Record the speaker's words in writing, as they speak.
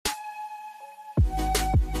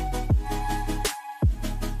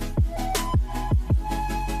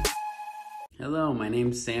Hello, my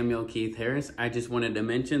name's Samuel Keith Harris. I just wanted to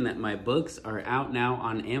mention that my books are out now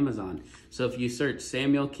on Amazon. So if you search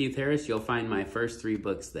Samuel Keith Harris, you'll find my first 3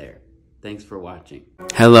 books there. Thanks for watching.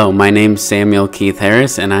 Hello, my name's Samuel Keith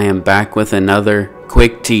Harris, and I am back with another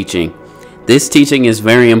quick teaching. This teaching is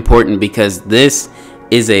very important because this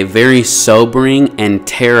is a very sobering and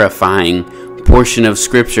terrifying portion of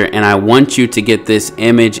scripture, and I want you to get this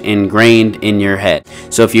image ingrained in your head.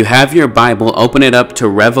 So if you have your Bible, open it up to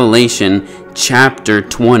Revelation chapter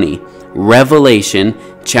 20. Revelation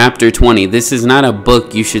chapter 20. This is not a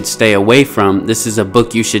book you should stay away from. This is a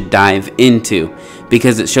book you should dive into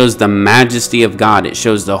because it shows the majesty of God. It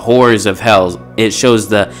shows the horrors of hell. It shows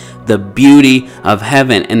the beauty of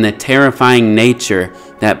heaven and the terrifying nature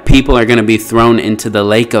that people are going to be thrown into the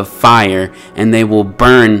lake of fire, and they will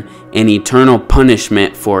burn in eternal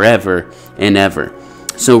punishment forever and ever.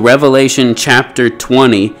 So Revelation chapter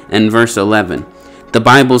 20 and verse 11. The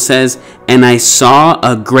Bible says, "And I saw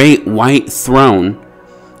a great white throne,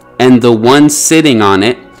 and the one sitting on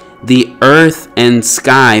it. The earth and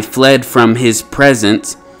sky fled from his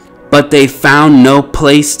presence, but they found no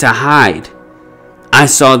place to hide. I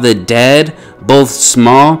saw the dead, both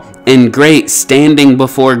small and great, standing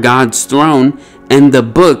before God's throne, and the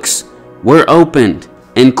books were opened,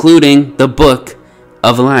 including the book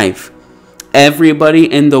of life."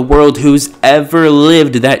 Everybody in the world who's ever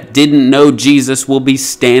lived that didn't know Jesus will be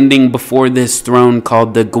standing before this throne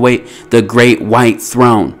called the great white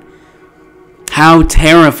throne. How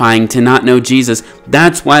terrifying to not know Jesus.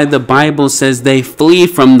 That's why the Bible says they flee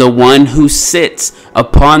from the one who sits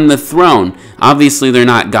upon the throne. Obviously, they're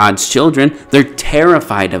not God's children. They're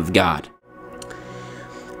terrified of God.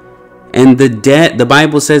 And the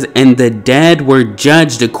Bible says, and the dead were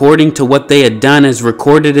judged according to what they had done as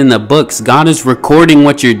recorded in the books. God is recording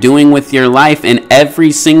what you're doing with your life, and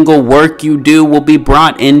every single work you do will be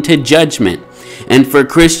brought into judgment. And for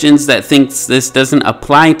Christians that think this doesn't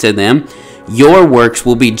apply to them, your works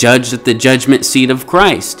will be judged at the judgment seat of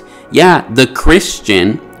Christ. Yeah, the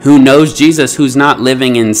Christian who knows Jesus, who's not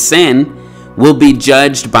living in sin, will be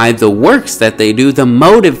judged by the works that they do, the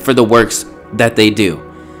motive for the works that they do.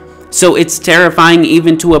 So it's terrifying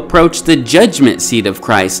even to approach the judgment seat of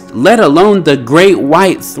Christ, let alone the great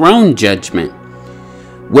white throne judgment,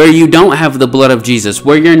 where you don't have the blood of Jesus,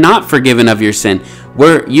 where you're not forgiven of your sin,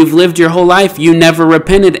 where you've lived your whole life, you never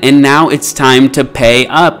repented, and now it's time to pay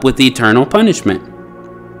up with eternal punishment.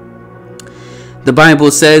 The Bible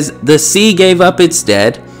says, "The sea gave up its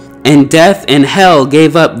dead, and death and hell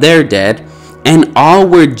gave up their dead, and all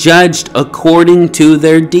were judged according to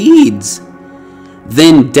their deeds.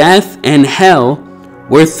 Then death and hell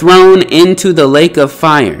were thrown into the lake of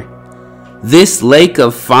fire. This lake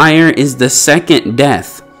of fire is the second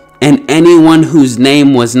death, and anyone whose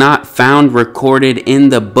name was not found recorded in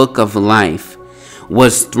the book of life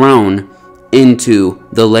was thrown into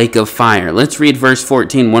the lake of fire." Let's read verse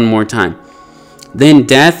 14 one more time. Then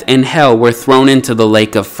death and hell were thrown into the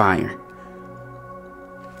lake of fire.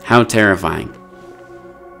 How terrifying.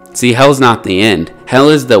 See, hell's not the end. Hell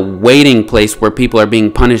is the waiting place where people are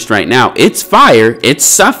being punished right now. It's fire, it's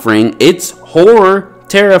suffering, it's horror,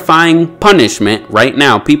 terrifying punishment right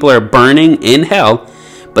now. People are burning in hell,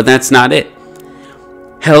 but that's not it.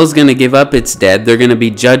 Hell's going to give up its dead. They're going to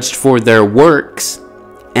be judged for their works.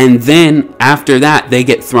 And then after that, they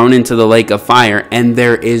get thrown into the lake of fire, and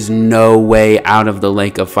there is no way out of the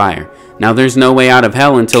lake of fire. Now, there's no way out of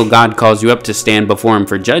hell until God calls you up to stand before him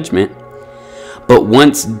for judgment. But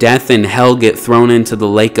once death and hell get thrown into the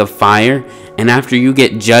lake of fire, and after you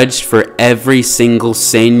get judged for every single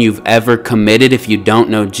sin you've ever committed if you don't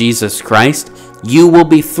know Jesus Christ, you will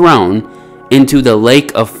be thrown into the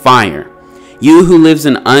lake of fire. You who lives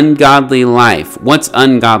an ungodly life. What's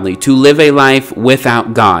ungodly? To live a life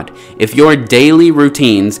without God. If your daily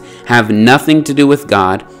routines have nothing to do with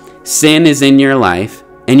God, sin is in your life,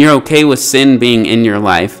 and you're okay with sin being in your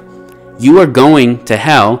life, you are going to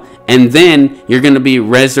hell. And then you're going to be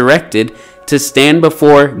resurrected to stand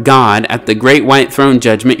before God at the great white throne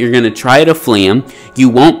judgment. You're going to try to flee him. You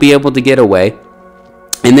won't be able to get away.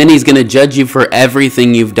 And then he's going to judge you for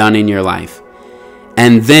everything you've done in your life.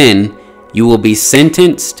 And then you will be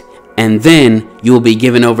sentenced. And then you will be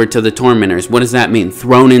given over to the tormentors. What does that mean?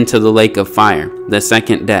 Thrown into the lake of fire, the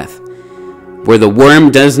second death, where the worm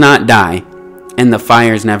does not die and the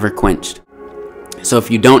fire is never quenched. So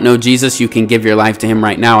if you don't know Jesus, you can give your life to him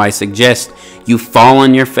right now. I suggest you fall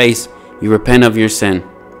on your face, you repent of your sin,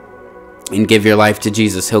 and give your life to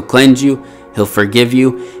Jesus. He'll cleanse you, he'll forgive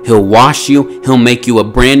you, he'll wash you, he'll make you a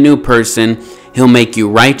brand new person, he'll make you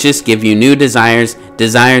righteous, give you new desires,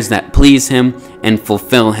 desires that please Him and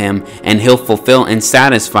fulfill Him, and He'll fulfill and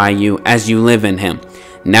satisfy you as you live in Him.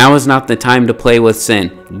 Now is not the time to play with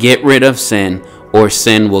sin. Get rid of sin, or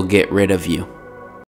sin will get rid of you.